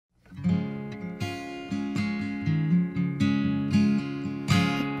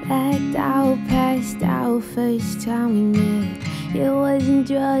passed out first time we met. It wasn't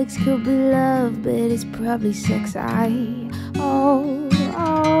drugs, could be love, but it's probably sex. Oh,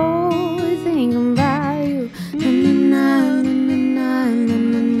 thinking about you. Na na na na na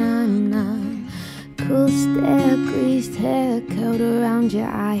na na na. Cool stare, greased hair, curled around your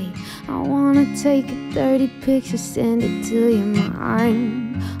eye. I wanna take 30 pictures, send it to your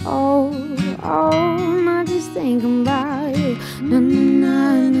mind. Oh, not just thinking about you. Na na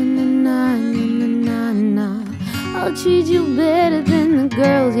na na na na na na. I'll treat you better than the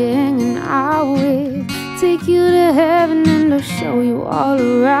girls you're hanging out with. Take you to heaven and I'll show you all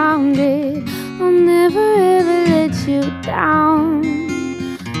around it. I'll never ever let you down.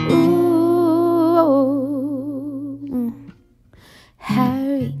 Ooh,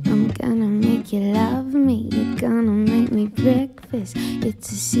 Harry, I'm gonna make you love me. You're gonna make me breakfast.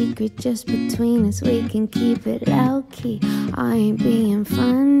 It's a secret just between us, we can keep it low-key. I ain't being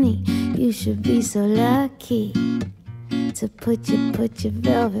funny, you should be so lucky to put your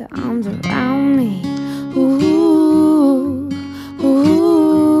velvet arms around me. Ooh,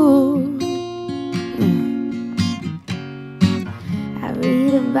 ooh. I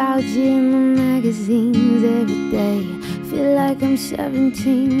read about you in the magazines every day. Feel like I'm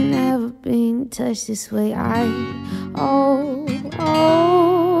 17, never been touched this way. Oh,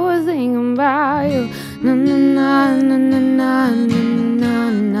 thinking about you. Na na na na na na na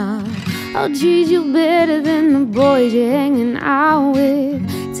na. I'll treat you better than the boys you're hanging out with.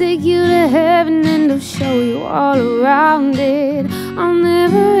 Take you to heaven and I'll show you all around it. I'll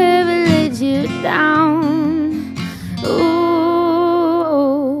never ever let you down. Ooh,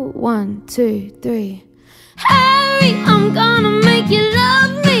 1, 2, 3. Harry, I'm gonna make you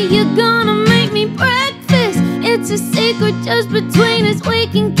love me. You're gonna make me breakfast. It's a secret just between us, we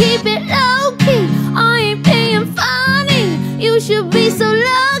can keep it low-key. I ain't being funny, you should be so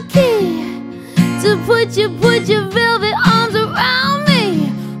lucky to put your velvet arms around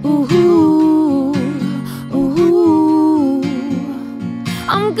me. Ooh, ooh.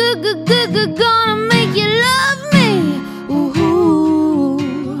 I'm good, gonna make you love me. Ooh,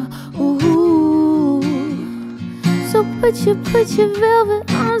 ooh. So put your velvet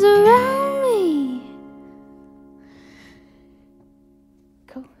arms around me.